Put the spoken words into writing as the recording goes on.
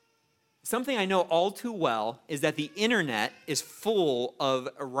Something I know all too well is that the internet is full of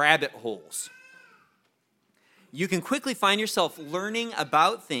rabbit holes. You can quickly find yourself learning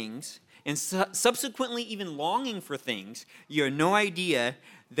about things and subsequently even longing for things you had no idea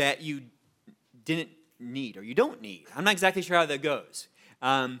that you didn't need or you don't need. I'm not exactly sure how that goes.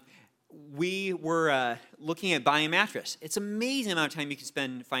 We were looking at buying a mattress. It's an amazing amount of time you can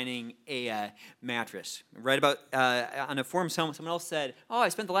spend finding a mattress. I read about, on a forum, someone else said, I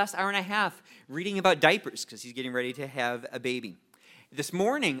spent the last hour and a half reading about diapers because he's getting ready to have a baby. This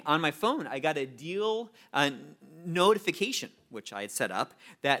morning on my phone, I got a deal notification, which I had set up,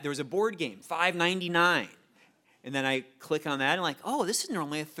 that there was a board game, $5.99. And then I click on that and I'm like, this is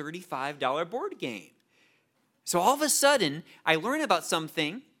normally a $35 board game. So all of a sudden, I learn about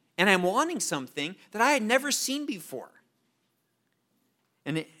something and I'm wanting something that I had never seen before.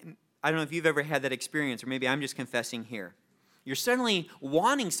 And I don't know if you've ever had that experience, or maybe I'm just confessing here. You're suddenly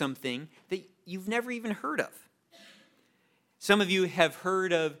wanting something that you've never even heard of. Some of you have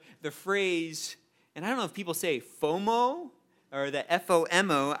heard of the phrase, and I don't know if people say FOMO or the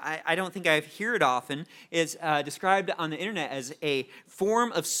FOMO. I don't think I hear it often. It's described on the internet as a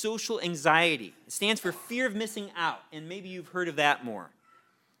form of social anxiety. It stands for fear of missing out, and maybe you've heard of that more.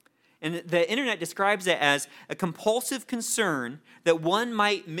 And the internet describes it as a compulsive concern that one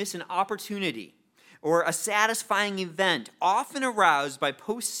might miss an opportunity or a satisfying event, often aroused by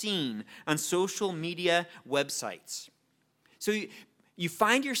posts seen on social media websites. So you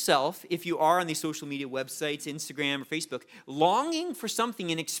find yourself, if you are on these social media websites, Instagram or Facebook, longing for something,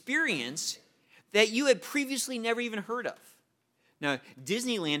 an experience that you had previously never even heard of. Now,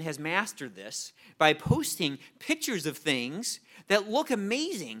 Disneyland has mastered this by posting pictures of things that look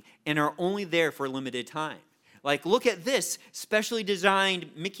amazing and are only there for a limited time. Like, look at this specially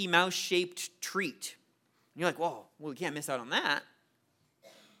designed Mickey Mouse-shaped treat. And you're like, well, we can't miss out on that.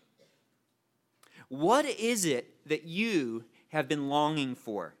 What is it that you have been longing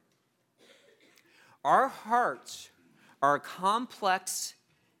for? Our hearts are a complex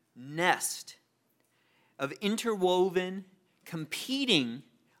nest of interwoven, competing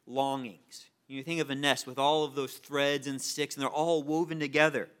longings. You think of a nest with all of those threads and sticks, and they're all woven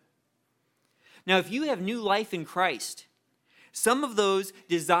together. Now, if you have new life in Christ, some of those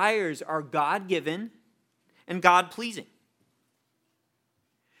desires are God-given and God-pleasing.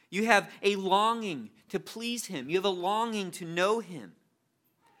 You have a longing to please Him. You have a longing to know Him.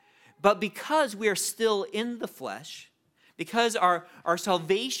 But because we are still in the flesh, because our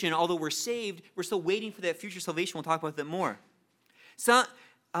salvation, although we're saved, we're still waiting for that future salvation. We'll talk about that more. So,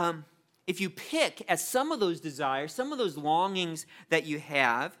 if you pick at some of those desires, some of those longings that you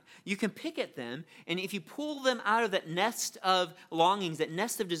have, you can pick at them, and if you pull them out of that nest of longings, that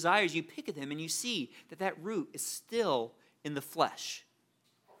nest of desires, you pick at them, and you see that that root is still in the flesh.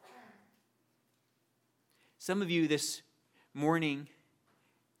 Some of you this morning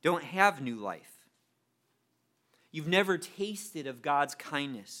don't have new life. You've never tasted of God's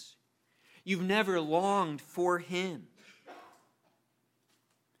kindness. You've never longed for Him.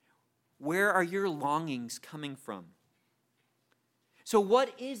 Where are your longings coming from? So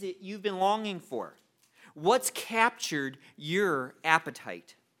what is it you've been longing for? What's captured your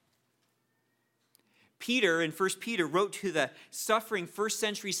appetite? Peter, in 1 Peter, wrote to the suffering first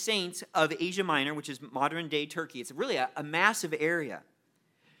century saints of Asia Minor, which is modern-day Turkey. It's really a massive area.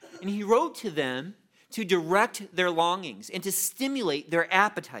 And he wrote to them to direct their longings and to stimulate their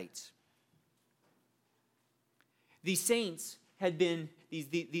appetites. These saints had been,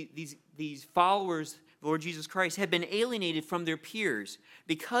 these followers of the Lord Jesus Christ had been alienated from their peers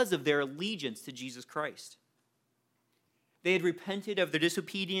because of their allegiance to Jesus Christ. They had repented of their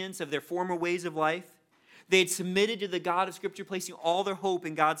disobedience, of their former ways of life. They had submitted to the God of Scripture, placing all their hope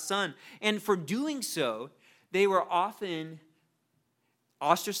in God's Son. And for doing so, they were often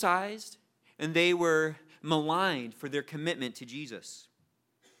ostracized and they were maligned for their commitment to Jesus.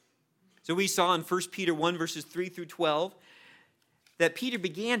 So we saw in 1 Peter 1, verses 3 through 12, that Peter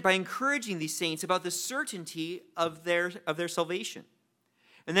began by encouraging these saints about the certainty of their salvation.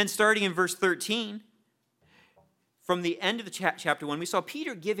 And then starting in verse 13, from the end of the chapter 1, we saw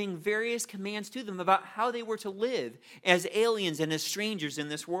Peter giving various commands to them about how they were to live as aliens and as strangers in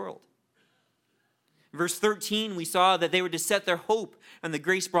this world. In verse 13, we saw that they were to set their hope on the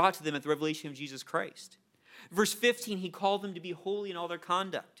grace brought to them at the revelation of Jesus Christ. Verse 15, he called them to be holy in all their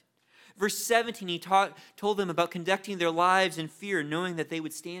conduct. Verse 17, he told them about conducting their lives in fear, knowing that they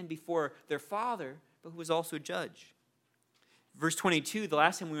would stand before their Father, but who was also a judge. Verse 22, the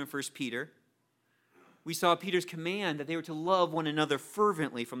last time we were in 1 Peter, we saw Peter's command that they were to love one another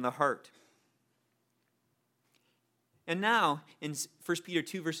fervently from the heart. And now, in 1 Peter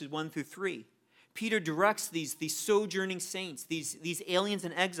 2, verses 1 through 3, Peter directs these sojourning saints, these aliens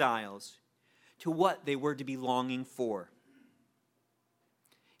and exiles, to what they were to be longing for.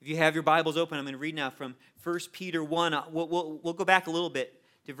 If you have your Bibles open, I'm going to read now from 1 Peter 1. We'll go back a little bit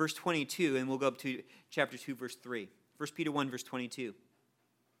to verse 22, and we'll go up to chapter 2, verse 3. 1 Peter 1, verse 22.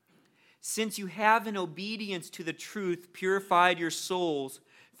 Since you have in obedience to the truth purified your souls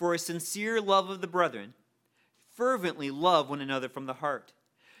for a sincere love of the brethren, fervently love one another from the heart.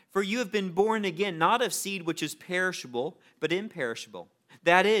 For you have been born again, not of seed which is perishable, but imperishable.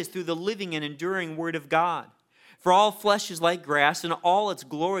 That is, through the living and enduring word of God. For all flesh is like grass, and all its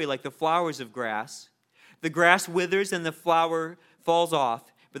glory like the flowers of grass. The grass withers and the flower falls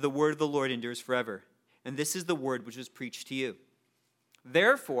off, but the word of the Lord endures forever. And this is the word which was preached to you.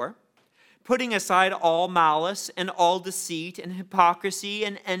 Therefore, putting aside all malice and all deceit and hypocrisy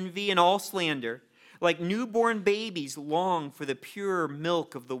and envy and all slander, like newborn babies long for the pure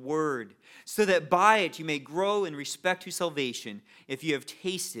milk of the word, so that by it you may grow in respect to salvation, if you have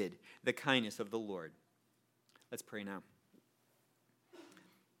tasted the kindness of the Lord. Let's pray now.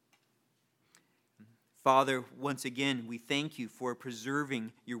 Father, once again, we thank you for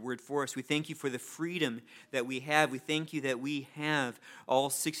preserving your word for us. We thank you for the freedom that we have. We thank you that we have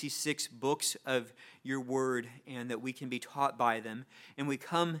all 66 books of your word and that we can be taught by them. And we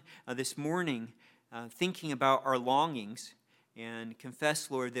come this morning thinking about our longings and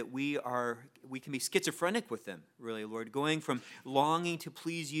confess, Lord, that we can be schizophrenic with them, really, Lord, going from longing to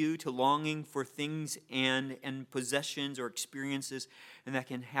please you to longing for things and possessions or experiences, and that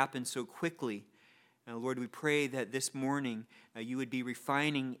can happen so quickly. Lord, we pray that this morning you would be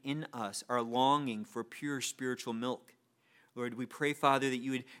refining in us our longing for pure spiritual milk. Lord, we pray, Father, that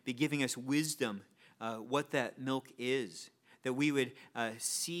you would be giving us wisdom, what that milk is, that we would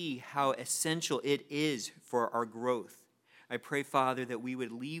see how essential it is for our growth. I pray, Father, that we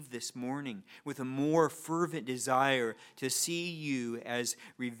would leave this morning with a more fervent desire to see you as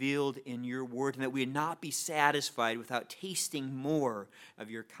revealed in your word, and that we would not be satisfied without tasting more of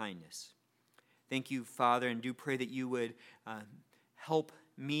your kindness. Thank you, Father, and do pray that you would help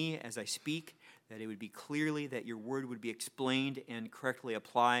me as I speak, that it would be clearly, that your word would be explained and correctly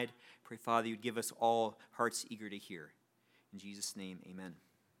applied. Pray, Father, you'd give us all hearts eager to hear. In Jesus' name, amen.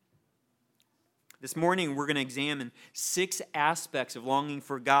 This morning, we're going to examine 6 aspects of longing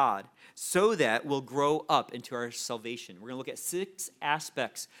for God so that we'll grow up into our salvation. We're going to look at 6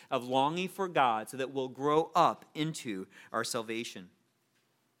 aspects of longing for God so that we'll grow up into our salvation.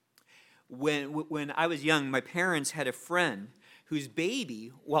 When I was young, my parents had a friend whose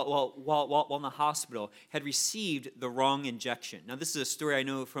baby, while in the hospital, had received the wrong injection. Now, this is a story I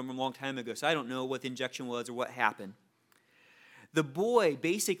know from a long time ago, so I don't know what the injection was or what happened. The boy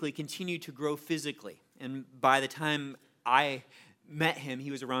basically continued to grow physically, and by the time I met him,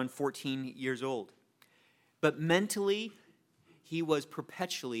 he was around 14 years old. But mentally, he was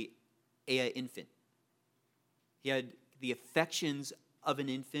perpetually an infant. He had the affections of an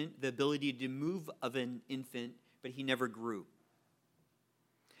infant, the ability to move of an infant, but he never grew.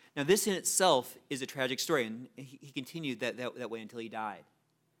 Now, this in itself is a tragic story, and he continued that way until he died.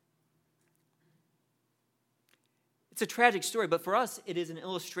 It's a tragic story, but for us, it is an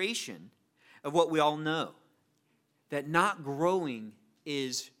illustration of what we all know, that not growing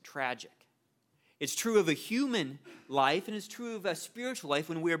is tragic. It's true of a human life, and it's true of a spiritual life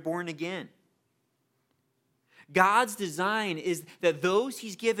when we are born again. God's design is that those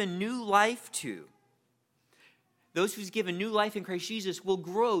he's given new life to, those who's given new life in Christ Jesus, will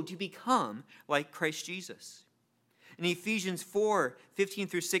grow to become like Christ Jesus. And Ephesians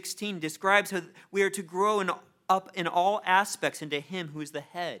 4:15-16 describes how we are to grow up in all aspects into him who is the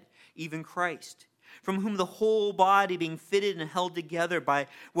head, even Christ, from whom the whole body, being fitted and held together by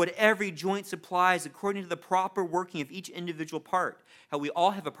what every joint supplies according to the proper working of each individual part, how we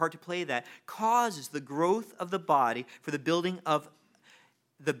all have a part to play, that causes the growth of the body for the building up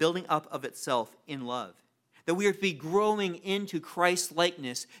of itself in love. That we are to be growing into Christ's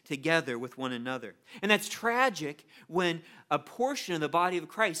likeness together with one another. And that's tragic when a portion of the body of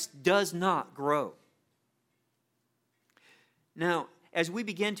Christ does not grow. Now, as we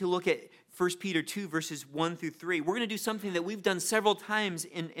begin to look at 1 Peter 2, verses 1 through 3, we're going to do something that we've done several times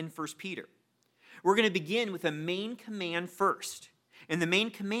in 1 Peter. We're going to begin with a main command first. And the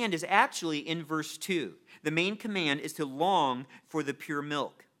main command is actually in verse 2. The main command is to long for the pure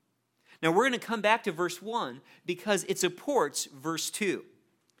milk. Now, we're going to come back to verse 1 because it supports verse 2.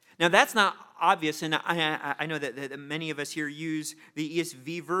 Now, that's not obvious, and I know that many of us here use the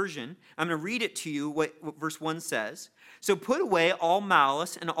ESV version. I'm going to read it to you, what verse 1 says. So put away all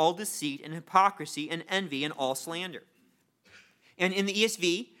malice and all deceit and hypocrisy and envy and all slander. And in the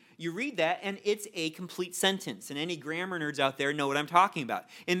ESV, you read that, and it's a complete sentence. And any grammar nerds out there know what I'm talking about.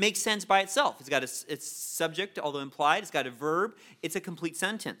 It makes sense by itself. It's got its subject, although implied. It's got a verb. It's a complete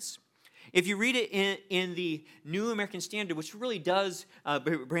sentence. If you read it in the New American Standard, which really does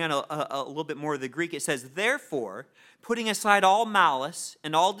bring out a little bit more of the Greek, it says, therefore, putting aside all malice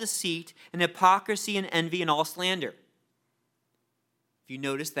and all deceit and hypocrisy and envy and all slander. If you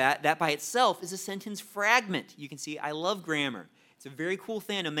notice that by itself is a sentence fragment. You can see I love grammar. It's a very cool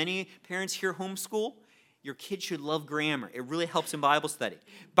thing. I know many parents here homeschool. Your kids should love grammar. It really helps in Bible study.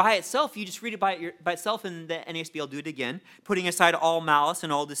 By itself, you just read it by itself in the NASB. I'll do it again. Putting aside all malice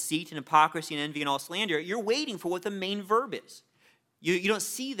and all deceit and hypocrisy and envy and all slander, you're waiting for what the main verb is. You don't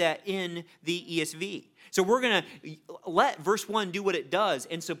see that in the ESV. So we're going to let verse 1 do what it does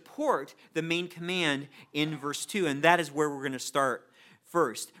and support the main command in verse 2. And that is where we're going to start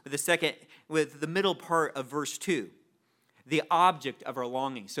first, with the middle part of verse 2. The object of our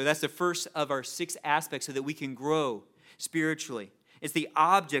longing. So that's the first of our 6 aspects so that we can grow spiritually. It's the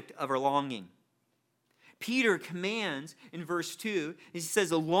object of our longing. Peter commands in verse 2, he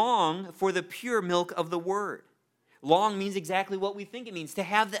says, long for the pure milk of the word. Long means exactly what we think it means, to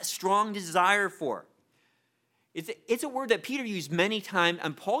have that strong desire for. It's a word that Peter used many times,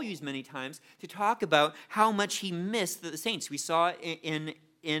 and Paul used many times, to talk about how much he missed the saints. We saw it in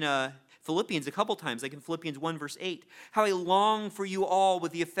Philippians a couple times, like in Philippians 1 verse 8, how he longed for you all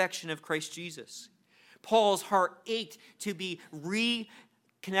with the affection of Christ Jesus. Paul's heart ached to be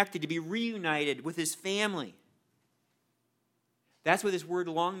reconnected, to be reunited with his family. That's what this word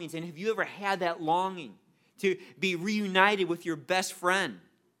long means. And have you ever had that longing to be reunited with your best friend?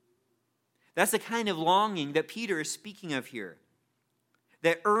 That's the kind of longing that Peter is speaking of here.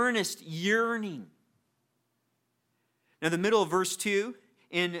 That earnest yearning. Now the middle of verse 2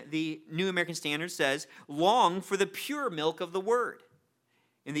 in the New American Standard says, long for the pure milk of the word.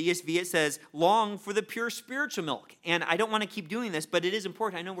 In the ESV it says, long for the pure spiritual milk. And I don't want to keep doing this, but it is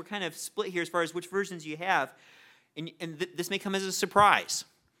important. I know we're kind of split here as far as which versions you have. And this may come as a surprise.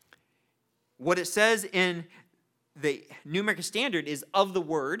 What it says in the New American Standard is of the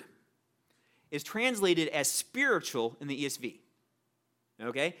word, is translated as spiritual in the ESV.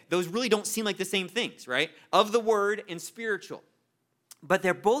 Okay? Those really don't seem like the same things, right? Of the word and spiritual. But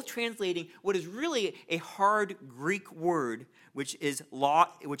they're both translating what is really a hard Greek word, which is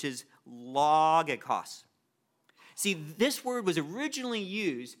logikos. See, this word was originally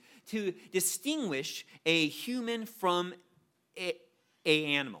used to distinguish a human from a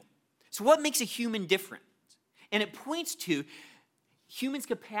animal. So what makes a human different? And it points to humans'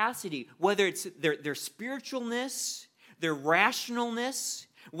 capacity, whether it's their spiritualness, their rationalness,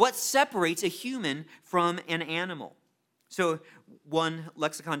 what separates a human from an animal. So one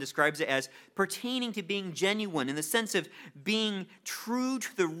lexicon describes it as pertaining to being genuine in the sense of being true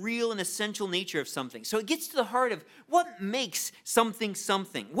to the real and essential nature of something. So it gets to the heart of what makes something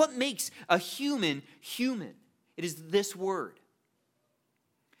something. What makes a human human? It is this word.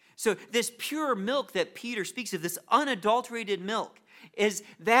 So this pure milk that Peter speaks of, this unadulterated milk, is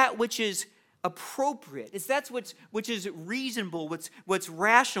that which is appropriate. It's which is reasonable, what's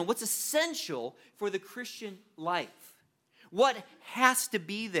rational, what's essential for the Christian life. What has to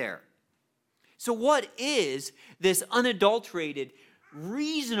be there? So what is this unadulterated,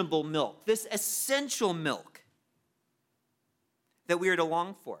 reasonable milk, this essential milk that we are to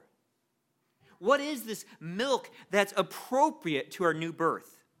long for? What is this milk that's appropriate to our new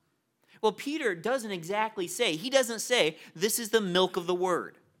birth? Well, Peter doesn't exactly say. He doesn't say, this is the milk of the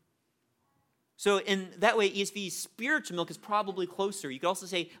word. So in that way, ESV's spiritual milk is probably closer. You could also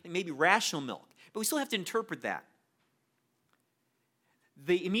say maybe rational milk. But we still have to interpret that.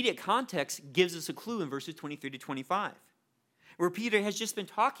 The immediate context gives us a clue in verses 23 to 25, where Peter has just been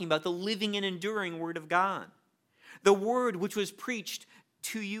talking about the living and enduring word of God, the word which was preached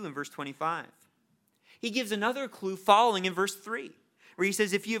to you in verse 25. He gives another clue following in verse 3, where he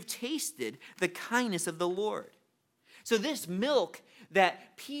says, if you have tasted the kindness of the Lord. So this milk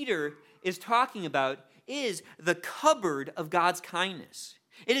that Peter is talking about is the cupboard of God's kindness.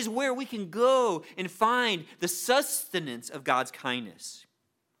 It is where we can go and find the sustenance of God's kindness.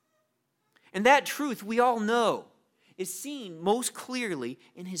 And that truth, we all know, is seen most clearly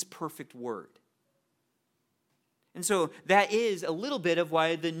in his perfect word. And so that is a little bit of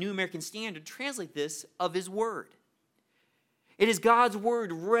why the New American Standard translates this of his word. It is God's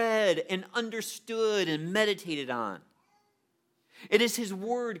word read and understood and meditated on. It is his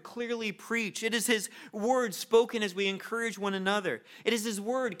word clearly preached. It is his word spoken as we encourage one another. It is his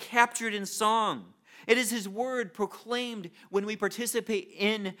word captured in song. It is his word proclaimed when we participate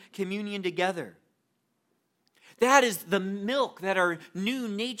in communion together. That is the milk that our new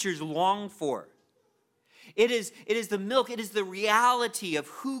natures long for. It is the milk, it is the reality of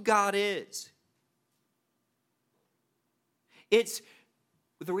who God is. It's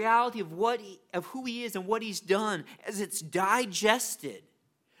the reality of who he is and what he's done as it's digested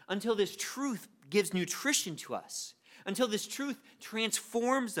until this truth gives nutrition to us, until this truth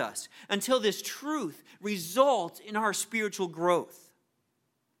transforms us, until this truth results in our spiritual growth.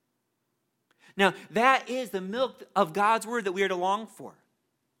 Now, that is the milk of God's word that we are to long for.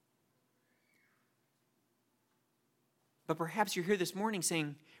 But perhaps you're here this morning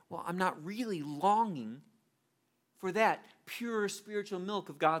saying, well, I'm not really longing for that pure spiritual milk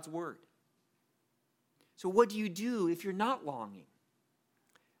of God's word. So what do you do if you're not longing?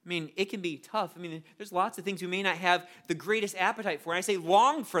 I mean, it can be tough. I mean, there's lots of things we may not have the greatest appetite for. And I say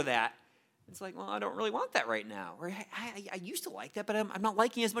long for that. It's like, well, I don't really want that right now. Or I used to like that, but I'm not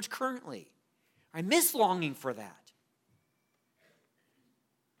liking it as much currently. I miss longing for that.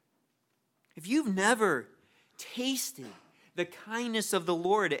 If you've never tasted the kindness of the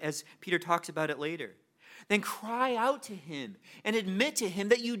Lord, as Peter talks about it later, then cry out to him and admit to him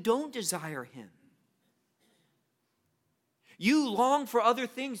that you don't desire him. You long for other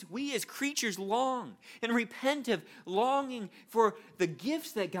things. We as creatures long and repent of longing for the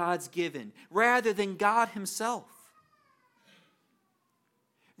gifts that God's given rather than God himself.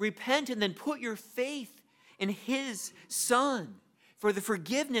 Repent and then put your faith in his Son for the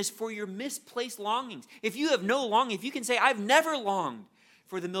forgiveness for your misplaced longings. If you have no longing, if you can say, I've never longed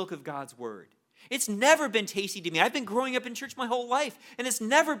for the milk of God's word. It's never been tasty to me. I've been growing up in church my whole life, and it's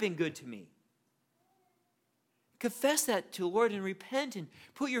never been good to me. Confess that to the Lord and repent and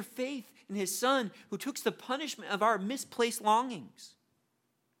put your faith in his Son who took the punishment of our misplaced longings.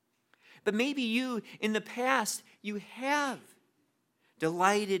 But maybe you, in the past, you have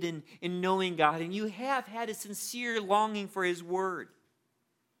delighted in knowing God, and you have had a sincere longing for his word.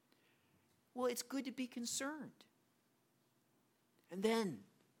 Well, it's good to be concerned. And then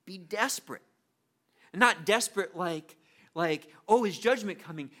be desperate. Not desperate like, oh, is judgment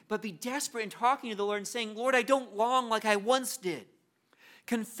coming? But be desperate in talking to the Lord and saying, Lord, I don't long like I once did.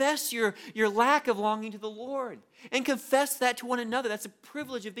 Confess your lack of longing to the Lord. And confess that to one another. That's a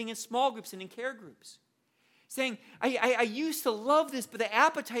privilege of being in small groups and in care groups. Saying, I used to love this, but the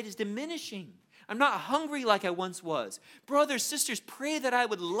appetite is diminishing. I'm not hungry like I once was. Brothers, sisters, pray that I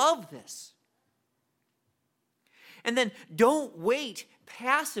would love this. And then don't wait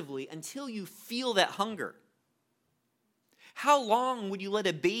passively until you feel that hunger. How long would you let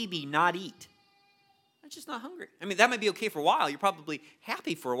a baby not eat? They're just not hungry. I mean, that might be okay for a while. You're probably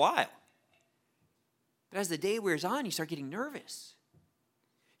happy for a while. But as the day wears on, you start getting nervous.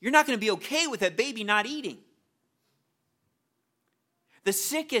 You're not going to be okay with that baby not eating. The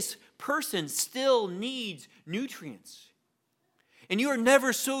sickest person still needs nutrients. And you are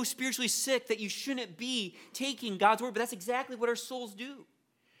never so spiritually sick that you shouldn't be taking God's word. But that's exactly what our souls do.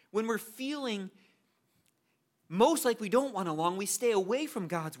 When we're feeling most like we don't want to long, we stay away from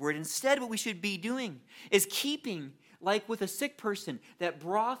God's word. Instead, what we should be doing is keeping, like with a sick person, that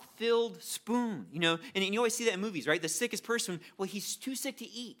broth-filled spoon. And you always see that in movies, right? The sickest person, well, he's too sick to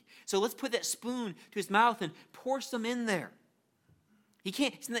eat. So let's put that spoon to his mouth and pour some in there. He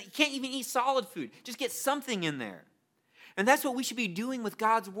can't even eat solid food. Just get something in there. And that's what we should be doing with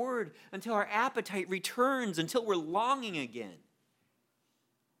God's word until our appetite returns, until we're longing again.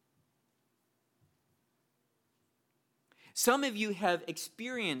 Some of you have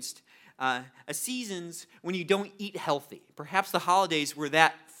experienced seasons when you don't eat healthy. Perhaps the holidays were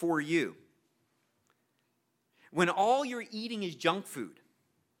that for you. When all you're eating is junk food.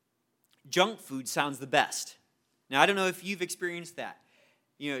 Junk food sounds the best. Now, I don't know if you've experienced that.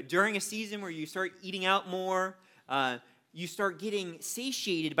 During a season where you start eating out more, you start getting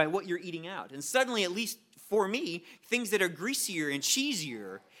satiated by what you're eating out. And suddenly, at least for me, things that are greasier and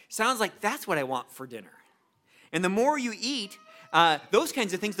cheesier sounds like that's what I want for dinner. And the more you eat those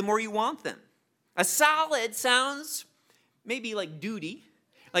kinds of things, the more you want them. A salad sounds maybe like duty,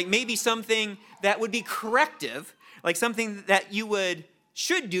 like maybe something that would be corrective, like something that you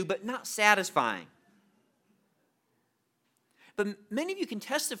should do, but not satisfying. But many of you can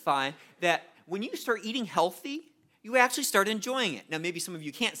testify that when you start eating healthy, you actually start enjoying it. Now, maybe some of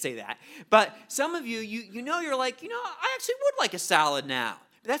you can't say that, but some of you're like, I actually would like a salad now.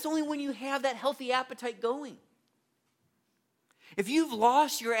 But that's only when you have that healthy appetite going. If you've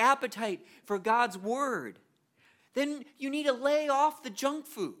lost your appetite for God's word, then you need to lay off the junk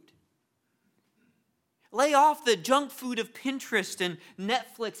food. Lay off the junk food of Pinterest and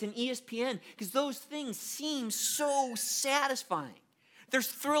Netflix and ESPN, because those things seem so satisfying. There's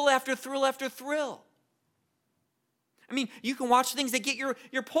thrill after thrill after thrill. I mean, you can watch things that get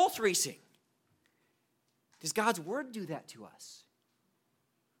your pulse racing. Does God's word do that to us?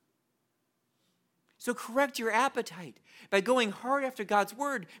 So correct your appetite by going hard after God's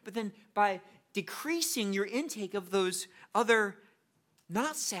word, but then by decreasing your intake of those other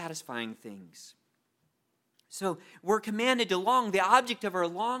not satisfying things. So we're commanded to long. The object of our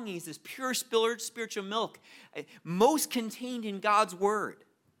longing is this pure spiritual milk, most contained in God's word.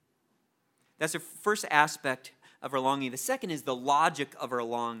 That's the first aspect of our longing. The second is the logic of our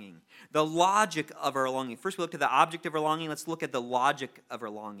longing. The logic of our longing. First we look at the object of our longing. Let's look at the logic of our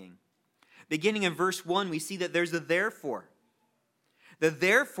longing. Beginning in verse 1, we see that there's a therefore. The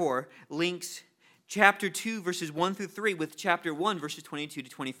therefore links chapter 2, verses 1 through 3 with chapter 1, verses 22 to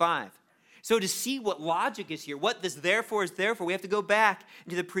 25. So to see what logic is here, what this therefore is therefore, we have to go back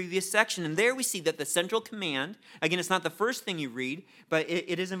into the previous section. And there we see that the central command, again, it's not the first thing you read, but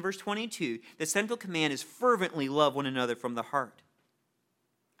it is in verse 22. The central command is fervently love one another from the heart.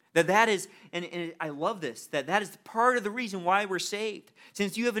 That is, and I love this, that is part of the reason why we're saved.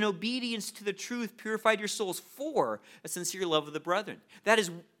 Since you have an obedience to the truth, purified your souls for a sincere love of the brethren. That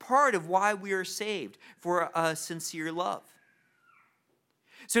is part of why we are saved, for a sincere love.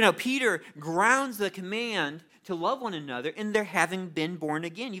 So now Peter grounds the command to love one another in their having been born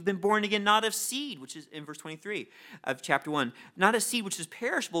again. You've been born again not of seed, which is in verse 23 of chapter 1. Not of seed which is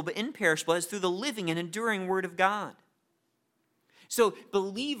perishable, but imperishable, as through the living and enduring word of God. So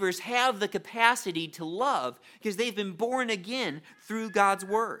believers have the capacity to love because they've been born again through God's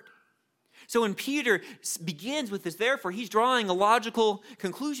word. So when Peter begins with this therefore, he's drawing a logical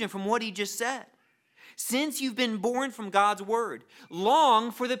conclusion from what he just said. Since you've been born from God's word,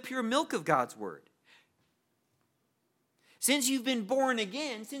 long for the pure milk of God's word. Since you've been born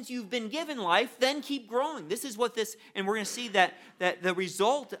again, since you've been given life, then keep growing. This is what this, and we're going to see that the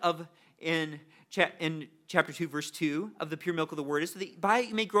result of in chapter 2, verse 2 of the pure milk of the word is that by it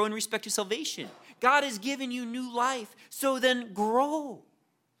you may grow in respect to salvation. God has given you new life, so then grow.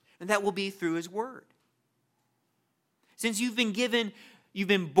 And that will be through his word. Since you've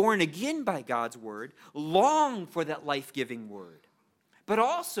been born again by God's word, long for that life-giving word. But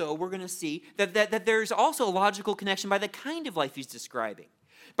also, we're going to see that there's also a logical connection by the kind of life he's describing.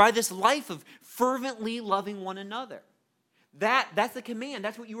 By this life of fervently loving one another. That's the command.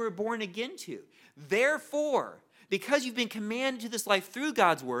 That's what you were born again to. Therefore, because you've been commanded to this life through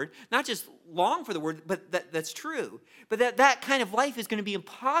God's word, not just long for the word, but that's true, but that kind of life is going to be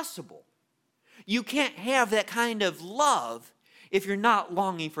impossible. You can't have that kind of love if you're not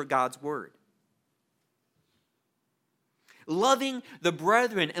longing for God's word. Loving the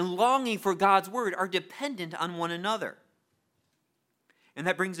brethren and longing for God's word are dependent on one another. And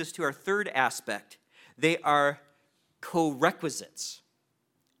that brings us to our third aspect. They are co-requisites.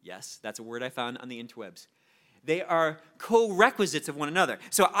 Yes, that's a word I found on the interwebs. They are co-requisites of one another.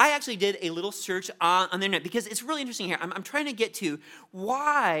 So I actually did a little search on the internet because it's really interesting here. I'm trying to get to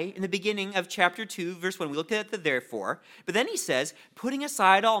why in the beginning of chapter 2, verse 1, we looked at the therefore, but then he says, putting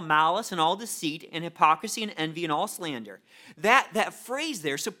aside all malice and all deceit and hypocrisy and envy and all slander. That phrase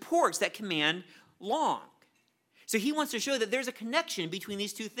there supports that command long. So he wants to show that there's a connection between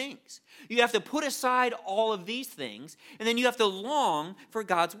these two things. You have to put aside all of these things, and then you have to long for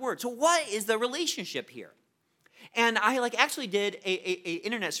God's word. So what is the relationship here? And I actually did a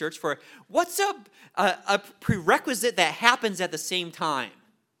internet search for what's a prerequisite that happens at the same time.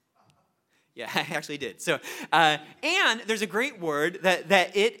 Yeah, I actually did. So, and there's a great word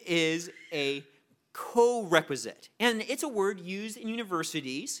that it is a co-requisite. And it's a word used in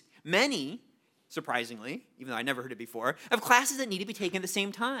universities, many, surprisingly, even though I never heard it before, of classes that need to be taken at the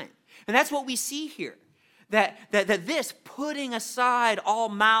same time. And that's what we see here. That this putting aside all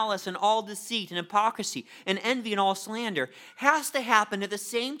malice and all deceit and hypocrisy and envy and all slander has to happen at the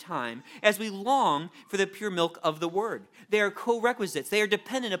same time as we long for the pure milk of the word. They are co-requisites. They are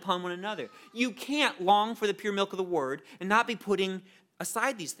dependent upon one another. You can't long for the pure milk of the word and not be putting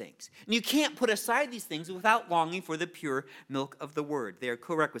aside these things. And you can't put aside these things without longing for the pure milk of the word. They are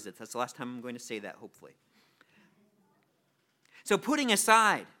co-requisites. That's the last time I'm going to say that, hopefully. So putting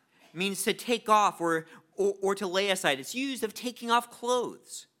aside means to take off or to lay aside. It's used of taking off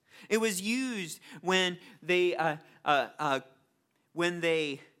clothes. It was used when they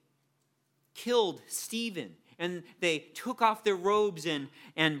killed Stephen and they took off their robes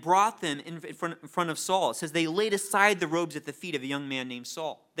and brought them in front of Saul. It says they laid aside the robes at the feet of a young man named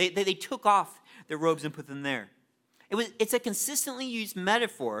Saul. They took off their robes and put them there. It's a consistently used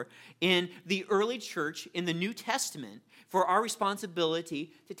metaphor in the early church in the New Testament for our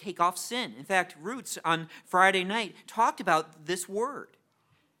responsibility to take off sin. In fact, Roots on Friday night talked about this word.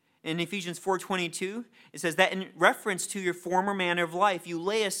 In Ephesians 4:22, it says that in reference to your former manner of life, you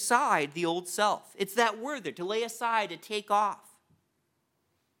lay aside the old self. It's that word there, to lay aside, to take off.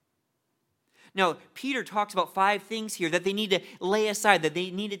 Now, Peter talks about 5 things here that they need to lay aside, that they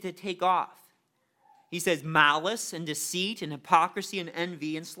needed to take off. He says malice and deceit and hypocrisy and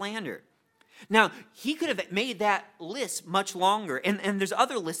envy and slander. Now, he could have made that list much longer, and there's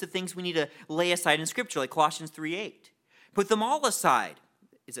other lists of things we need to lay aside in Scripture, like Colossians 3:8. Put them all aside.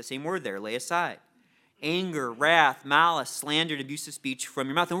 It's the same word there, lay aside. Anger, wrath, malice, slander, and abusive speech from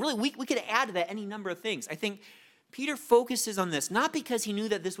your mouth. And really, we could add to that any number of things. I think Peter focuses on this, not because he knew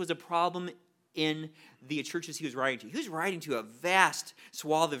that this was a problem in the churches he was writing to. He was writing to a vast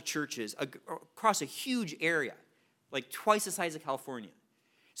swath of churches across a huge area, like twice the size of California.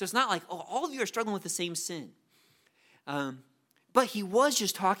 So it's not like, oh, all of you are struggling with the same sin. But he was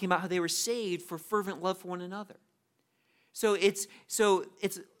just talking about how they were saved for fervent love for one another. So it's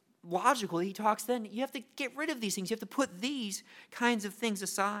logical. He talks then, you have to get rid of these things. You have to put these kinds of things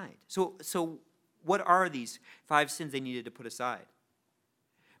aside. So what are these 5 sins they needed to put aside?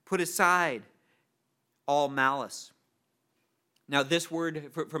 Put aside all malice. Now, this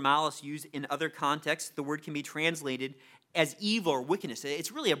word for malice used in other contexts, the word can be translated as evil or wickedness.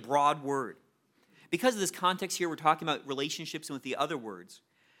 It's really a broad word. Because of this context here, we're talking about relationships and with the other words.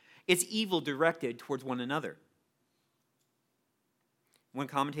 It's evil directed towards one another. One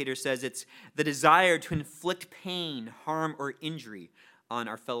commentator says it's the desire to inflict pain, harm, or injury on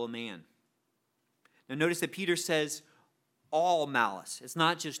our fellow man. Now notice that Peter says all malice. It's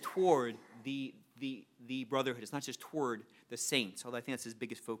not just toward the brotherhood. It's not just toward the saints, although I think that's his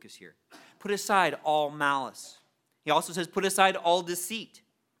biggest focus here. Put aside all malice. He also says put aside all deceit.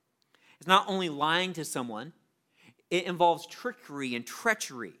 It's not only lying to someone. It involves trickery and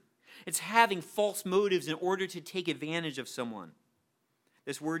treachery. It's having false motives in order to take advantage of someone.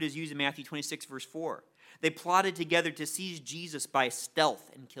 This word is used in Matthew 26, verse 4. They plotted together to seize Jesus by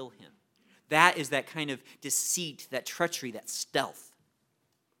stealth and kill him. That is that kind of deceit, that treachery, that stealth.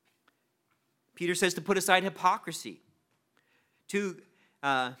 Peter says to put aside hypocrisy.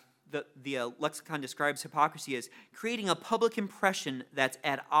 The lexicon describes hypocrisy as creating a public impression that's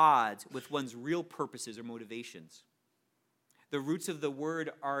at odds with one's real purposes or motivations. The roots of the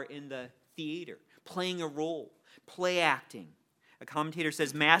word are in the theater, playing a role, play acting. A commentator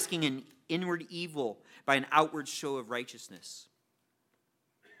says masking an inward evil by an outward show of righteousness.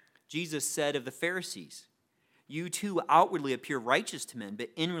 Jesus said of the Pharisees, you too outwardly appear righteous to men,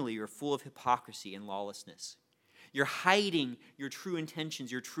 but inwardly you're full of hypocrisy and lawlessness. You're hiding your true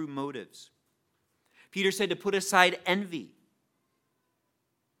intentions, your true motives. Peter said to put aside envy.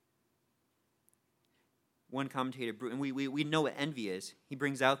 One commentator, and we know what envy is, he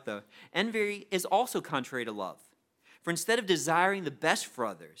brings out though, envy is also contrary to love. For instead of desiring the best for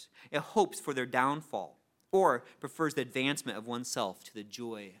others, it hopes for their downfall, or prefers the advancement of oneself to the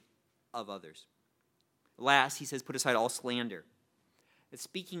joy of others. Last, he says, put aside all slander. It's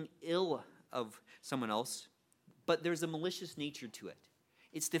speaking ill of someone else, but there's a malicious nature to it.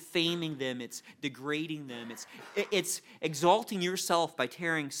 It's defaming them, it's degrading them, it's exalting yourself by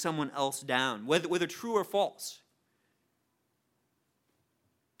tearing someone else down, whether true or false.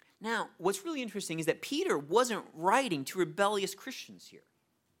 Now, what's really interesting is that Peter wasn't writing to rebellious Christians here.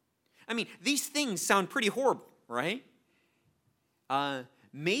 I mean, these things sound pretty horrible, right?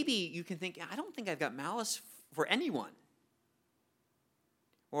 Maybe you can think, I don't think I've got malice for anyone.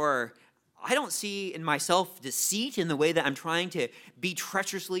 Or I don't see in myself deceit in the way that I'm trying to be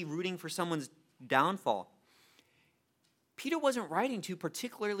treacherously rooting for someone's downfall. Peter wasn't writing to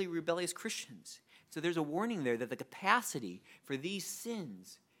particularly rebellious Christians. So there's a warning there that the capacity for these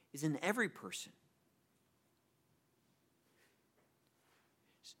sins is in every person.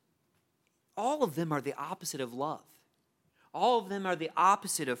 All of them are the opposite of love. All of them are the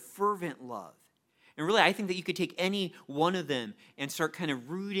opposite of fervent love. And really, I think that you could take any one of them and start kind of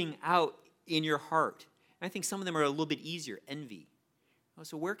rooting out in your heart. And I think some of them are a little bit easier. Envy. Oh,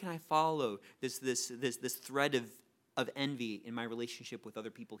 so where can I follow this thread of envy in my relationship with other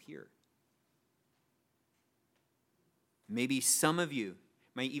people here? Maybe some of you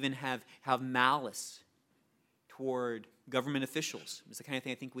might even have malice toward government officials. It's the kind of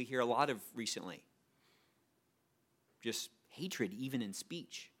thing I think we hear a lot of recently. Just hatred, even in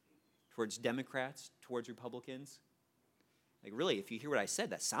speech, towards Democrats, towards Republicans. Like, really, if you hear what I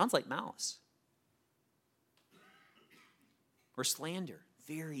said, that sounds like malice. Or slander,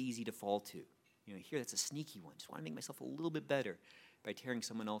 very easy to fall to. You know, here that's a sneaky one. Just want to make myself a little bit better by tearing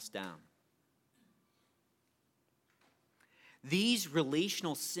someone else down. These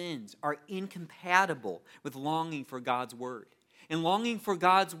relational sins are incompatible with longing for God's word. and longing for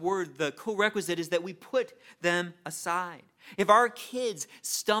God's word, the co-requisite is that we put them aside. If our kids'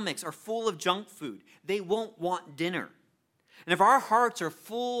 stomachs are full of junk food, they won't want dinner. And if our hearts are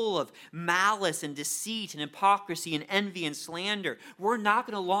full of malice and deceit and hypocrisy and envy and slander, we're not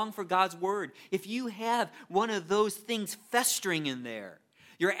going to long for God's word. If you have one of those things festering in there,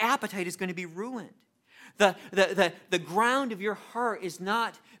 your appetite is going to be ruined. The ground of your heart is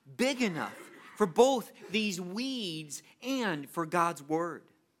not big enough for both these weeds and for God's word.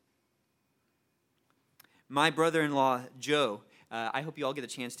 My brother-in-law, Joe, I hope you all get a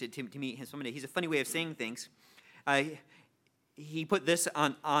chance to meet him someday. He's a funny way of saying things. He put this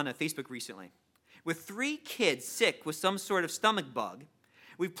on a Facebook recently. With 3 kids sick with some sort of stomach bug,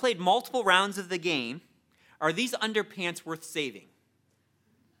 we've played multiple rounds of the game. Are these underpants worth saving?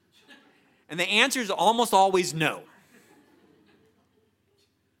 And the answer is almost always no.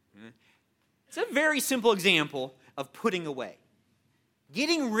 It's a very simple example of putting away,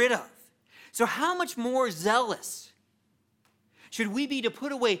 getting rid of. So how much more zealous should we be to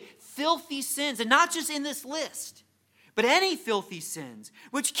put away filthy sins, and not just in this list, but any filthy sins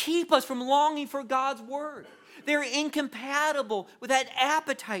which keep us from longing for God's word? They're incompatible with that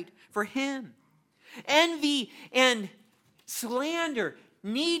appetite for him. Envy and slander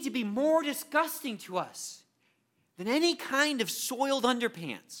need to be more disgusting to us than any kind of soiled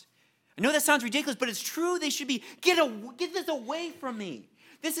underpants. I know that sounds ridiculous, but it's true. They should be, get this away from me.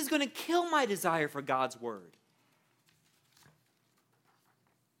 This is going to kill my desire for God's word.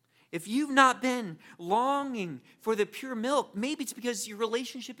 If you've not been longing for the pure milk, maybe it's because your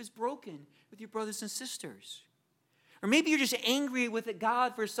relationship is broken with your brothers and sisters. Or maybe you're just angry with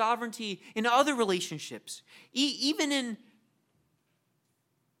God for sovereignty in other relationships, even in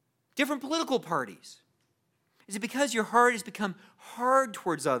different political parties. Is it because your heart has become hard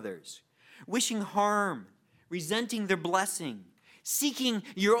towards others, wishing harm, resenting their blessing, seeking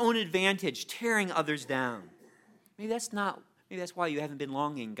your own advantage, tearing others down? Maybe that's why you haven't been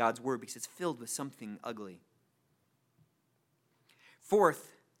longing God's word, because it's filled with something ugly.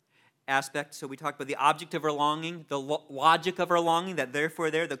 Fourth aspect, so we talked about the object of our longing, the logic of our longing, that therefore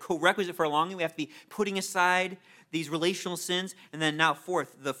the co-requisite for our longing, we have to be putting aside these relational sins. And then now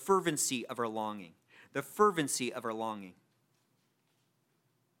fourth, the fervency of our longing. The fervency of our longing.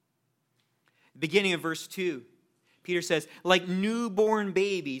 Beginning of verse 2, Peter says, like newborn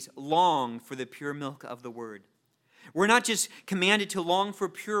babies, long for the pure milk of the word. We're not just commanded to long for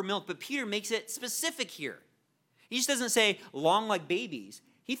pure milk, but Peter makes it specific here. He just doesn't say long like babies.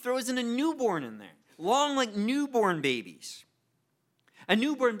 He throws in a newborn in there. Long like newborn babies. A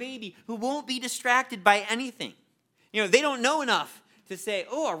newborn baby who won't be distracted by anything. They don't know enough to say,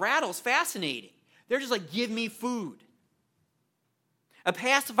 oh, a rattle's fascinating. They're just like, give me food. A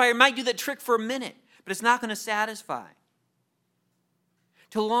pacifier might do that trick for a minute, but it's not going to satisfy.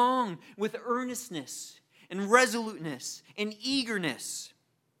 To long with earnestness and resoluteness and eagerness.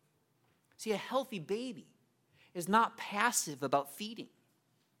 See, a healthy baby is not passive about feeding.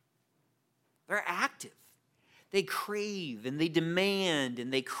 They're active. They crave and they demand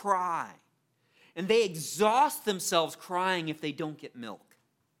and they cry. And they exhaust themselves crying if they don't get milk.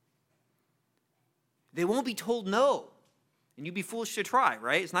 They won't be told no. And you'd be foolish to try,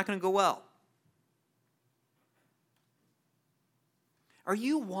 right? It's not going to go well. Are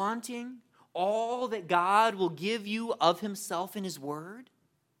you wanting all that God will give you of himself in his word?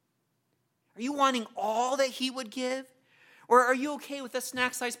 Are you wanting all that he would give? Or are you okay with a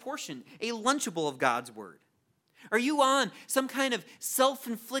snack-sized portion, a Lunchable of God's word? Are you on some kind of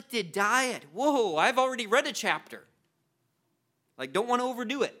self-inflicted diet? Whoa, I've already read a chapter. Don't want to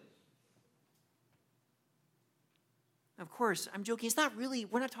overdo it. Of course, I'm joking.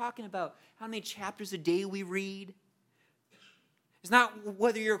 We're not talking about how many chapters a day we read. It's not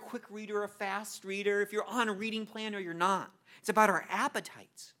whether you're a quick reader or a fast reader, if you're on a reading plan or you're not. It's about our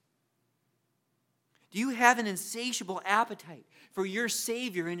appetites. Do you have an insatiable appetite for your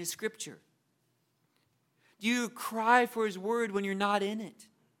Savior in his scripture? Do you cry for his word when you're not in it?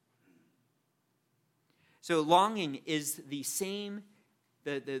 So longing is the same,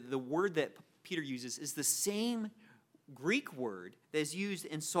 the word that Peter uses is the same Greek word that is used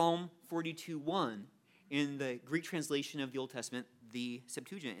in Psalm 42:1 in the Greek translation of the Old Testament, the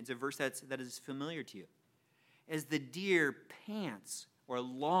Septuagint. It's a verse that is familiar to you. As the deer pants or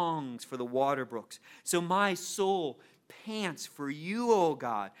longs for the water brooks, so my soul pants for you, O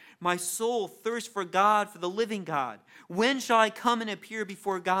God. My soul thirsts for God, for the living God. When shall I come and appear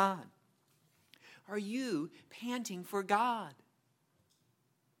before God? Are you panting for God?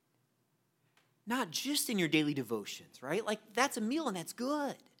 Not just in your daily devotions, right? That's a meal and that's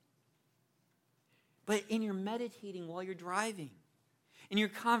good. But in your meditating while you're driving, in your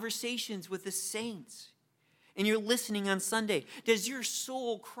conversations with the saints, in your listening on Sunday? Does your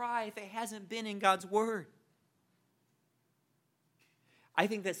soul cry if it hasn't been in God's word? I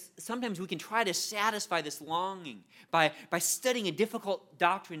think that sometimes we can try to satisfy this longing by studying a difficult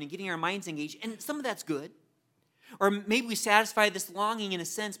doctrine and getting our minds engaged, and some of that's good. Or maybe we satisfy this longing in a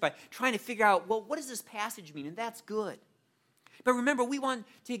sense by trying to figure out, well, what does this passage mean? And that's good. But remember, we want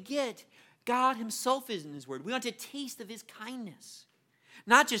to get God himself in his word. We want to taste of his kindness,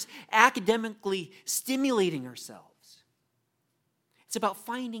 not just academically stimulating ourselves. It's about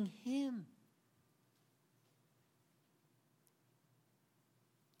finding him.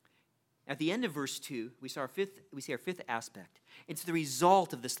 At the end of verse 2, we see our fifth aspect. It's the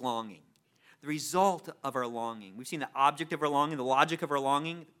result of this longing. The result of our longing. We've seen the object of our longing, the logic of our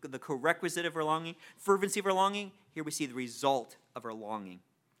longing, the co-requisite of our longing, fervency of our longing. Here we see the result of our longing.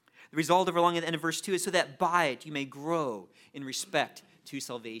 The result of our longing at the end of verse 2 is so that by it you may grow in respect to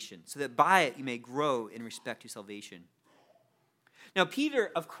salvation. So that by it you may grow in respect to salvation. Now,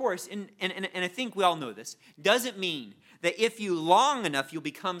 Peter, of course, and I think we all know this, doesn't mean that if you long enough, you'll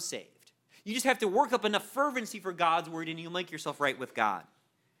become saved. You just have to work up enough fervency for God's word and you'll make yourself right with God.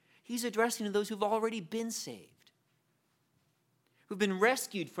 He's addressing to those who've already been saved, who've been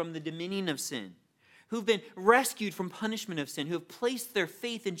rescued from the dominion of sin, who've been rescued from punishment of sin, who have placed their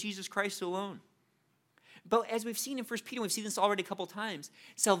faith in Jesus Christ alone. But as we've seen in 1 Peter, we've seen this already a couple times,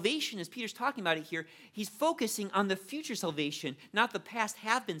 salvation, as Peter's talking about it here, he's focusing on the future salvation, not the past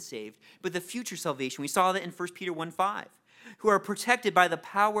have been saved, but the future salvation. We saw that in 1 Peter 1:5, who are protected by the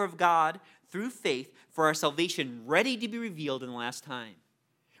power of God through faith for our salvation ready to be revealed in the last time.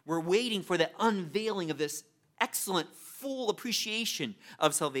 We're waiting for the unveiling of this excellent, full appreciation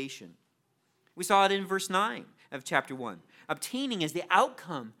of salvation. We saw it in verse 9 of chapter 1. Obtaining as the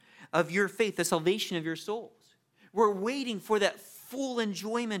outcome of your faith the salvation of your souls. We're waiting for that full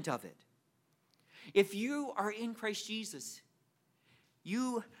enjoyment of it. If you are in Christ Jesus,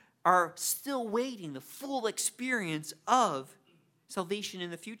 you are still waiting the full experience of salvation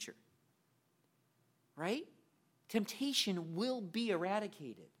in the future. Right? Temptation will be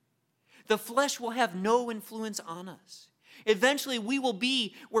eradicated. The flesh will have no influence on us. Eventually, we will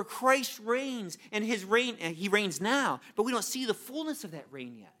be where Christ reigns, and his reign, he reigns now, but we don't see the fullness of that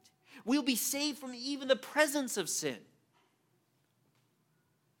reign yet. We'll be saved from even the presence of sin.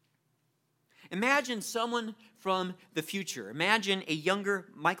 Imagine someone from the future. Imagine a younger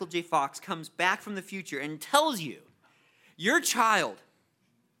Michael J. Fox comes back from the future and tells you, your child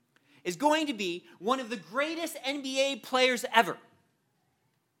is going to be one of the greatest NBA players ever.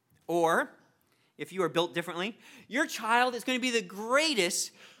 Or, if you are built differently, your child is going to be the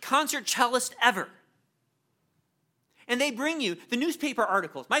greatest concert cellist ever. And they bring you the newspaper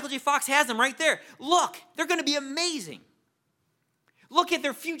articles. Michael J. Fox has them right there. Look, they're going to be amazing. Look at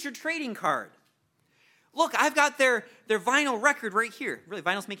their future trading card. Look, I've got their vinyl record right here. Really,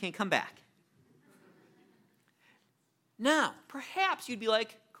 vinyl's making a comeback. Now, perhaps you'd be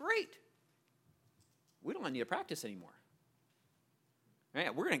like, great. We don't need to practice anymore.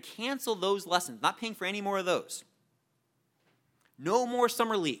 Right? We're going to cancel those lessons. Not paying for any more of those. No more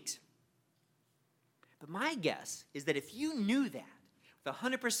summer leagues. But my guess is that if you knew that with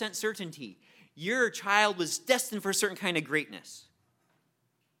 100% certainty, your child was destined for a certain kind of greatness,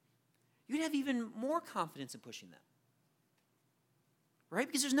 you'd have even more confidence in pushing them. Right?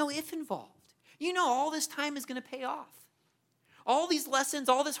 Because there's no if involved. You know all this time is going to pay off. All these lessons,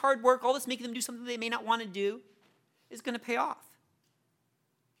 all this hard work, all this making them do something they may not want to do is going to pay off.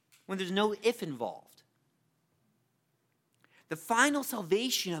 When there's no if involved. The final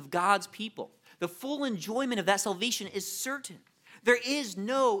salvation of God's people, the full enjoyment of that salvation is certain. There is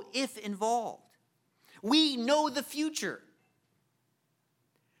no if involved. We know the future.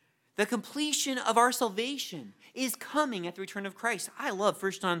 The completion of our salvation is coming at the return of Christ. I love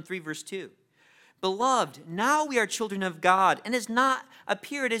 1 John 3, verse 2. Beloved, now we are children of God, and has not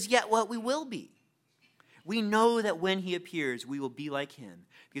appeared as yet what we will be. We know that when he appears, we will be like him,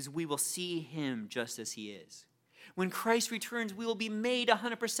 because we will see him just as he is. When Christ returns, we will be made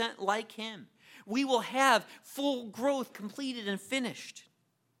 100% like him. We will have full growth completed and finished.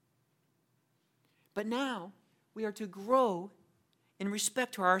 But now, we are to grow in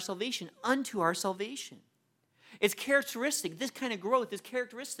respect to our salvation, unto our salvation. It's characteristic, this kind of growth is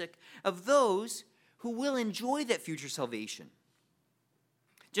characteristic of those who will enjoy that future salvation.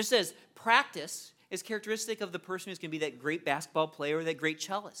 Just as practice is characteristic of the person who's going to be that great basketball player or that great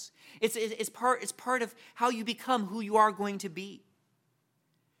cellist. It's part of how you become who you are going to be.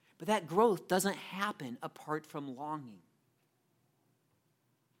 But that growth doesn't happen apart from longing.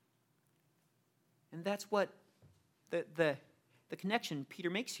 And that's what the the connection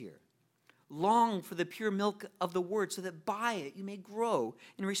Peter makes here. Long for the pure milk of the word, so that by it you may grow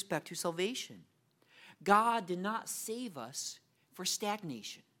in respect to salvation. God did not save us for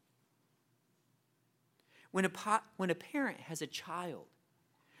stagnation. When a parent has a child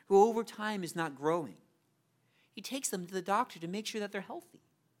who over time is not growing, he takes them to the doctor to make sure that they're healthy.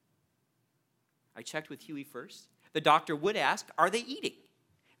 I checked with Huey first. The doctor would ask, are they eating?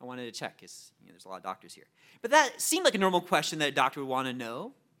 I wanted to check because there's a lot of doctors here. But that seemed like a normal question that a doctor would want to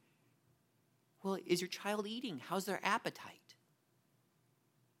know. Well, is your child eating? How's their appetite?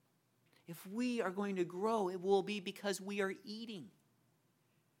 If we are going to grow, it will be because we are eating.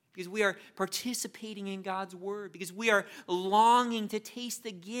 Because we are participating in God's word. Because we are longing to taste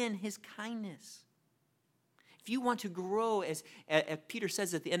again his kindness. If you want to grow, as Peter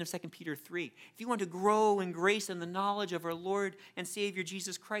says at the end of 2 Peter 3, if you want to grow in grace and the knowledge of our Lord and Savior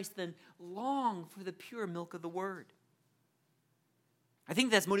Jesus Christ, then long for the pure milk of the word. I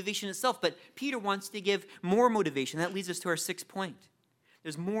think that's motivation itself, but Peter wants to give more motivation. That leads us to our sixth point.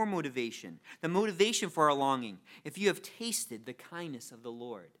 There's more motivation. The motivation for our longing. If you have tasted the kindness of the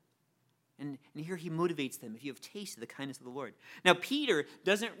Lord. And here he motivates them. If you have tasted the kindness of the Lord. Now, Peter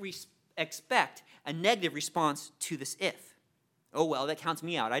doesn't expect a negative response to this if. Oh, well, that counts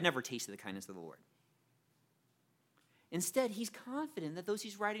me out. I never tasted the kindness of the Lord. Instead, he's confident that those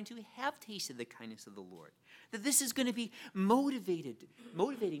he's writing to have tasted the kindness of the Lord. That this is going to be motivating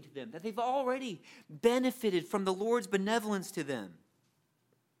to them. That they've already benefited from the Lord's benevolence to them.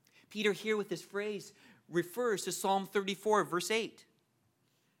 Peter here with this phrase refers to Psalm 34, verse 8.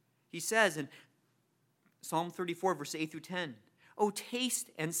 He says in Psalm 34, verse 8 through 10, "Oh, taste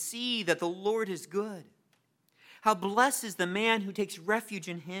and see that the Lord is good. How blessed is the man who takes refuge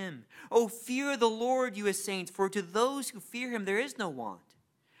in him. Oh, fear the Lord, you his saints, for to those who fear him there is no want.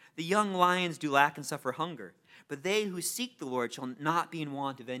 The young lions do lack and suffer hunger, but they who seek the Lord shall not be in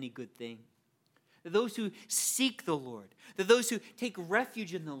want of any good thing." To those who seek the Lord, to those who take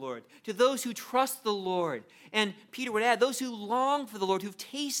refuge in the Lord, to those who trust the Lord. And Peter would add, those who long for the Lord, who've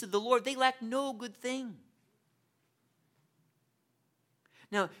tasted the Lord, they lack no good thing.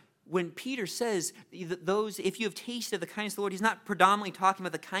 Now, when Peter says those, if you have tasted the kindness of the Lord, he's not predominantly talking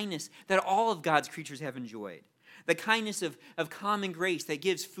about the kindness that all of God's creatures have enjoyed. The kindness of common grace that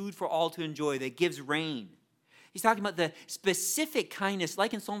gives food for all to enjoy, that gives rain. He's talking about the specific kindness,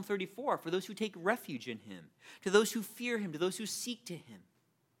 like in Psalm 34, for those who take refuge in him, to those who fear him, to those who seek to him.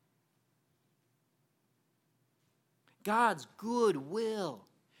 God's good will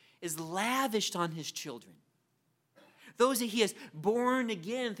is lavished on his children. Those that he has born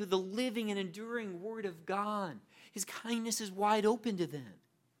again through the living and enduring word of God. His kindness is wide open to them.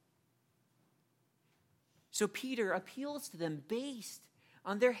 So Peter appeals to them based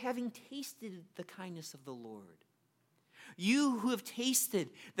on their having tasted the kindness of the Lord. You who have tasted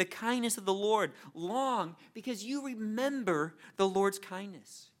the kindness of the Lord, long because you remember the Lord's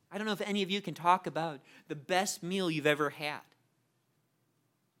kindness. I don't know if any of you can talk about the best meal you've ever had.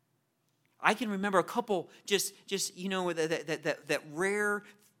 I can remember a couple, just that rare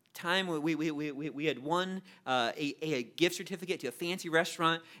time where we had won a gift certificate to a fancy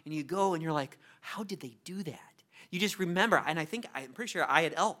restaurant, and you go and you're like, how did they do that? You just remember, and I'm pretty sure I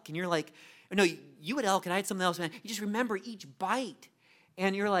had elk, and you're like, no, you had elk, and I had something else, man. You just remember each bite,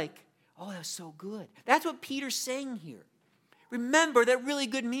 and you're like, oh, that was so good. That's what Peter's saying here. Remember that really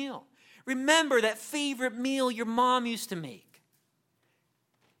good meal. Remember that favorite meal your mom used to make.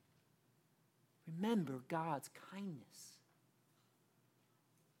 Remember God's kindness.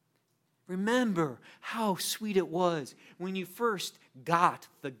 Remember how sweet it was when you first got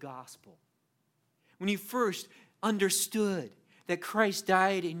the gospel. When you first understood that Christ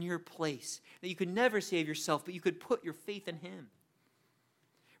died in your place, that you could never save yourself, but you could put your faith in him.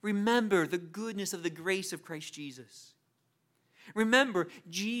 Remember the goodness of the grace of Christ Jesus. Remember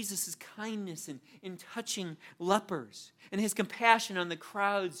Jesus' kindness in touching lepers, and his compassion on the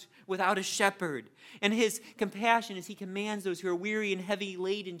crowds without a shepherd, and his compassion as he commands those who are weary and heavy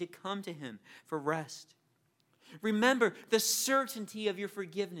laden to come to him for rest. Remember the certainty of your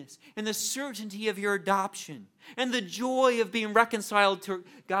forgiveness and the certainty of your adoption and the joy of being reconciled to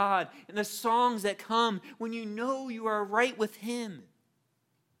God and the songs that come when you know you are right with him.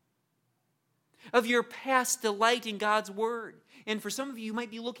 Of your past delight in God's word. And for some of you, you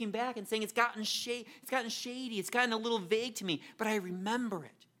might be looking back and saying, it's gotten shady, it's gotten a little vague to me, but I remember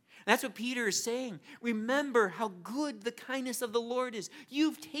it. That's what Peter is saying. Remember how good the kindness of the Lord is.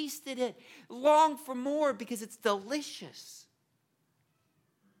 You've tasted it. Long for more because it's delicious.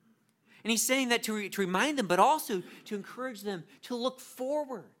 And he's saying that to remind them, but also to encourage them to look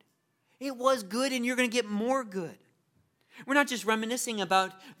forward. It was good and you're going to get more good. We're not just reminiscing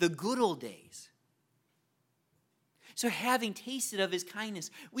about the good old days. So having tasted of his kindness,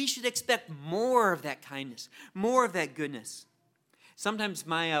 we should expect more of that kindness, more of that goodness. Sometimes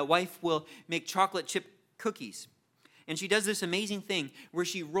my wife will make chocolate chip cookies. And she does this amazing thing where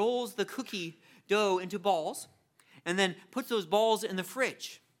she rolls the cookie dough into balls and then puts those balls in the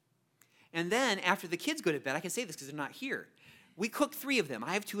fridge. And then after the kids go to bed, I can say this because they're not here, we cook 3 of them.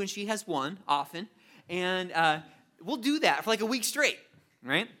 I have 2 and she has 1 often. And we'll do that for like a week straight,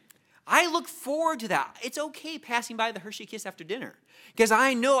 right? I look forward to that. It's okay passing by the Hershey Kiss after dinner because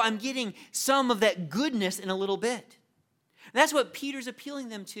I know I'm getting some of that goodness in a little bit. And that's what Peter's appealing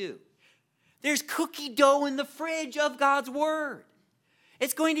them to. There's cookie dough in the fridge of God's word.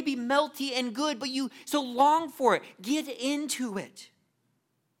 It's going to be melty and good, but you so long for it. Get into it.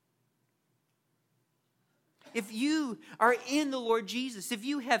 If you are in the Lord Jesus, if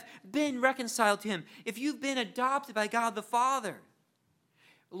you have been reconciled to him, if you've been adopted by God the Father,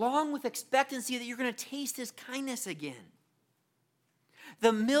 long with expectancy that you're going to taste his kindness again.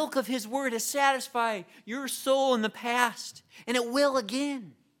 The milk of his word has satisfied your soul in the past, and it will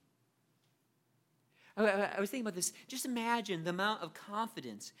again. I was thinking about this. Just imagine the amount of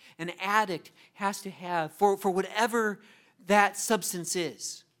confidence an addict has to have for whatever that substance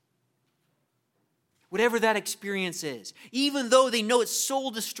is. Whatever that experience is. Even though they know it's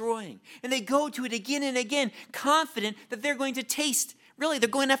soul-destroying. And they go to it again and again, confident that they're going to taste. Really, they're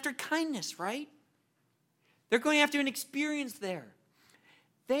going after kindness, right? They're going after an experience there.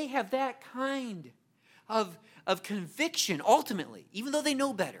 They have that kind of conviction, ultimately, even though they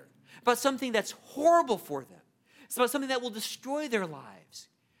know better, about something that's horrible for them. It's about something that will destroy their lives.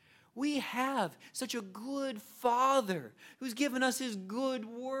 We have such a good Father who's given us his good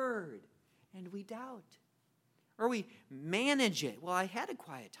word, and we doubt. Or we manage it. Well, I had a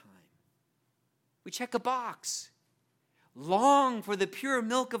quiet time. We check a box. Long for the pure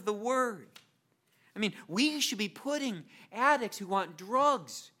milk of the word. I mean, we should be putting addicts who want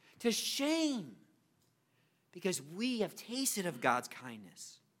drugs to shame because we have tasted of God's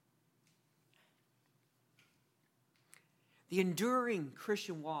kindness. The enduring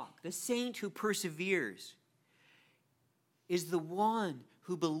Christian walk, the saint who perseveres, is the one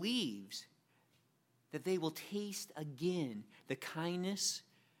who believes that they will taste again the kindness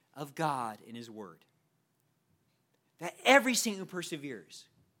of God in his word. That every saint who perseveres,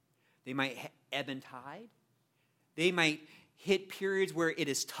 they might ebb and tide. They might hit periods where it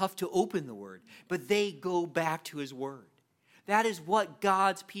is tough to open the word, but they go back to his word. That is what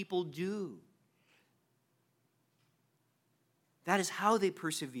God's people do. That is how they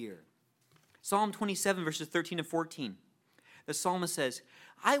persevere. Psalm 27, verses 13 and 14. The psalmist says,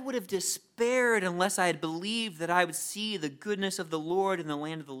 I would have despaired unless I had believed that I would see the goodness of the Lord in the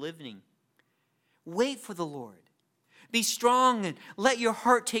land of the living. Wait for the Lord. Be strong and let your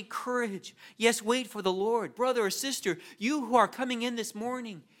heart take courage. Yes, wait for the Lord. Brother or sister, you who are coming in this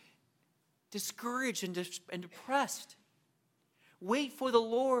morning, discouraged and depressed, wait for the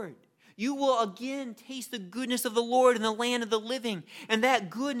Lord. You will again taste the goodness of the Lord in the land of the living. And that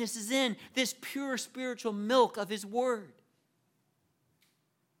goodness is in this pure spiritual milk of his word.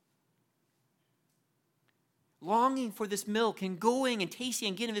 Longing for this milk and going and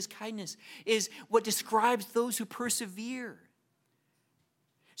tasting again of his kindness is what describes those who persevere.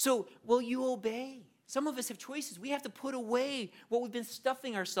 So, will you obey? Some of us have choices. We have to put away what we've been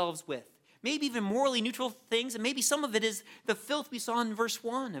stuffing ourselves with. Maybe even morally neutral things, and maybe some of it is the filth we saw in verse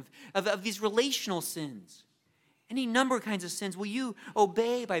 1 of these relational sins. Any number of kinds of sins. Will you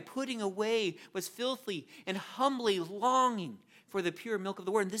obey by putting away what's filthy and humbly longing for the pure milk of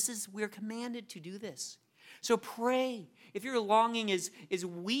the word? And we're commanded to do this. So pray. If your longing is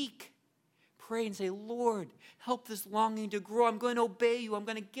weak, pray and say, Lord, help this longing to grow. I'm going to obey you. I'm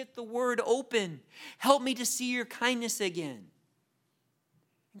going to get the word open. Help me to see your kindness again.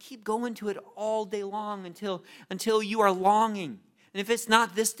 And keep going to it all day long until you are longing. And if it's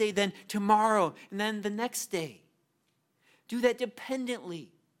not this day, then tomorrow, and then the next day. Do that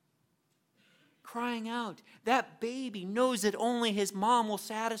dependently. Crying out. That baby knows that only his mom will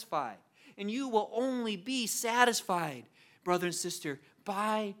satisfy. And you will only be satisfied, brother and sister,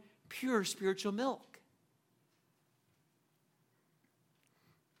 by pure spiritual milk.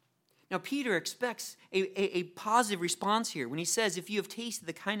 Now, Peter expects a positive response here when he says, if you have tasted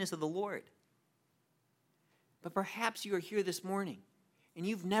the kindness of the Lord. But perhaps you are here this morning and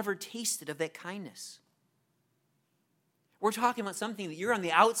you've never tasted of that kindness. We're talking about something that you're on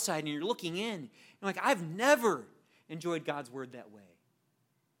the outside and you're looking in. You're like, I've never enjoyed God's word that way.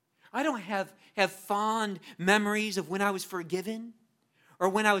 I don't have fond memories of when I was forgiven or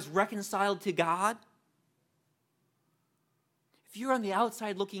when I was reconciled to God. if you're on the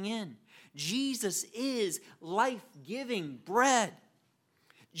outside looking in, Jesus is life-giving bread.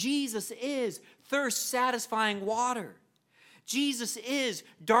 Jesus is thirst-satisfying water. Jesus is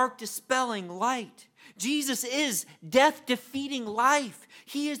dark-dispelling light. Jesus is death-defeating life.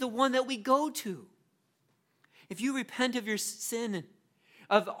 He is the one that we go to. If you repent of your sin,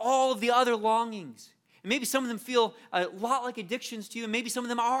 of all of the other longings, and maybe some of them feel a lot like addictions to you, and maybe some of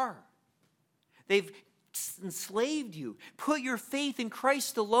them are. They've enslaved you. Put your faith in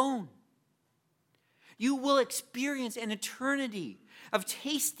Christ alone. You will experience an eternity of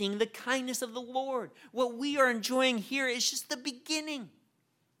tasting the kindness of the Lord. What we are enjoying here is just the beginning.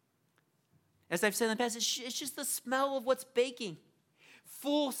 As I've said in the past, it's just the smell of what's baking.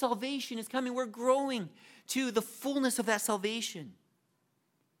 Full salvation is coming. We're growing to the fullness of that salvation.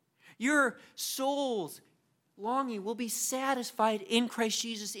 Your soul's longing will be satisfied in Christ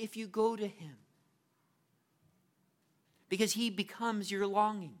Jesus if you go to him. Because he becomes your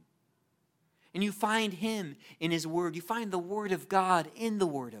longing. And you find him in his word. You find the word of God in the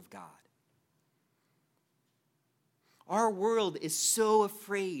word of God. Our world is so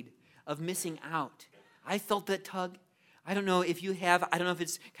afraid of missing out. I felt that tug. I don't know if you have. I don't know if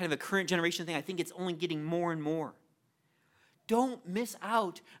it's kind of a current generation thing. I think it's only getting more and more. Don't miss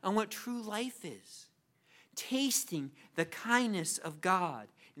out on what true life is. Tasting the kindness of God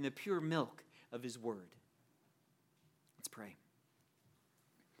in the pure milk of his word. Let's pray.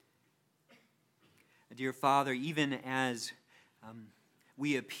 Dear Father, even as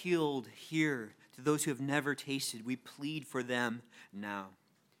we appealed here to those who have never tasted, we plead for them now.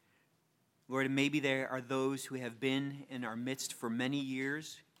 Lord, maybe there are those who have been in our midst for many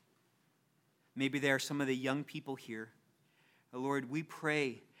years. Maybe there are some of the young people here. Lord, we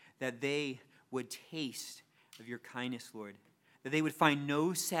pray that they would taste of your kindness, Lord, that they would find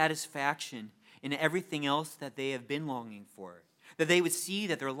no satisfaction in everything else that they have been longing for, that they would see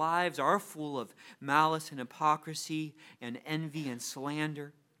that their lives are full of malice and hypocrisy and envy and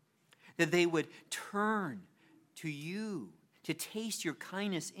slander, that they would turn to you to taste your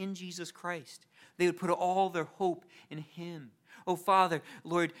kindness in Jesus Christ. They would put all their hope in him. Oh, Father,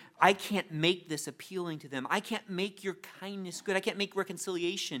 Lord, I can't make this appealing to them. I can't make your kindness good. I can't make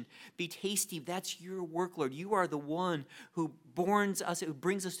reconciliation be tasty. That's your work, Lord. You are the one who brings us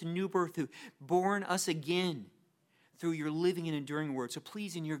to new birth, who born us again through your living and enduring word. So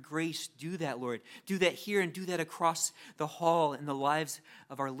please, in your grace, do that, Lord. Do that here and do that across the hall in the lives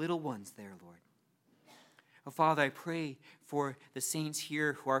of our little ones there, Lord. Oh, Father, I pray for the saints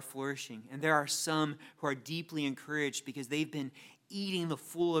here who are flourishing. And there are some who are deeply encouraged because they've been eating the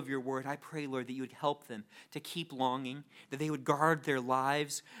full of your word. I pray, Lord, that you would help them to keep longing, that they would guard their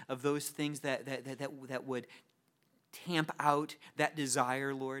lives of those things that would tamp out that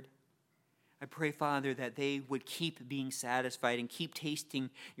desire, Lord. I pray, Father, that they would keep being satisfied and keep tasting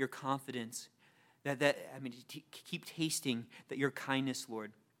your confidence, keep tasting that your kindness,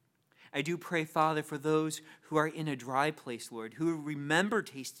 Lord. I do pray, Father, for those who are in a dry place, Lord, who remember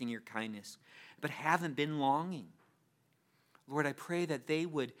tasting your kindness, but haven't been longing. Lord, I pray that they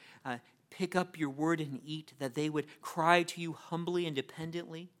would pick up your word and eat, that they would cry to you humbly and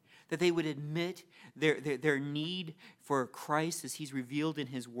dependently, that they would admit their need for Christ as he's revealed in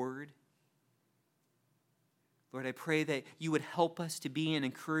his word. Lord, I pray that you would help us to be an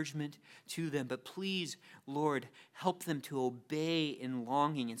encouragement to them. But please, Lord, help them to obey in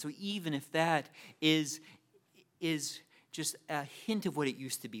longing. And so even if that is just a hint of what it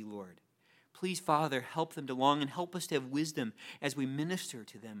used to be, Lord, please, Father, help them to long and help us to have wisdom as we minister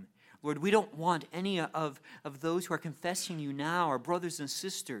to them. Lord, we don't want any of those who are confessing you now, our brothers and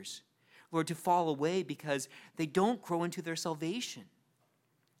sisters, Lord, to fall away because they don't grow into their salvation.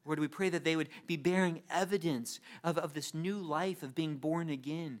 Lord, we pray that they would be bearing evidence of this new life of being born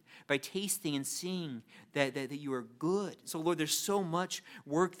again by tasting and seeing that you are good. So, Lord, there's so much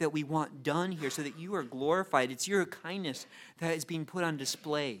work that we want done here so that you are glorified. It's your kindness that is being put on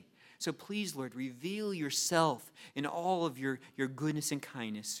display. So please, Lord, reveal yourself in all of your goodness and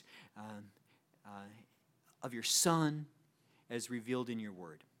kindness of your Son as revealed in your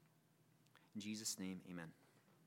word. In Jesus' name, amen.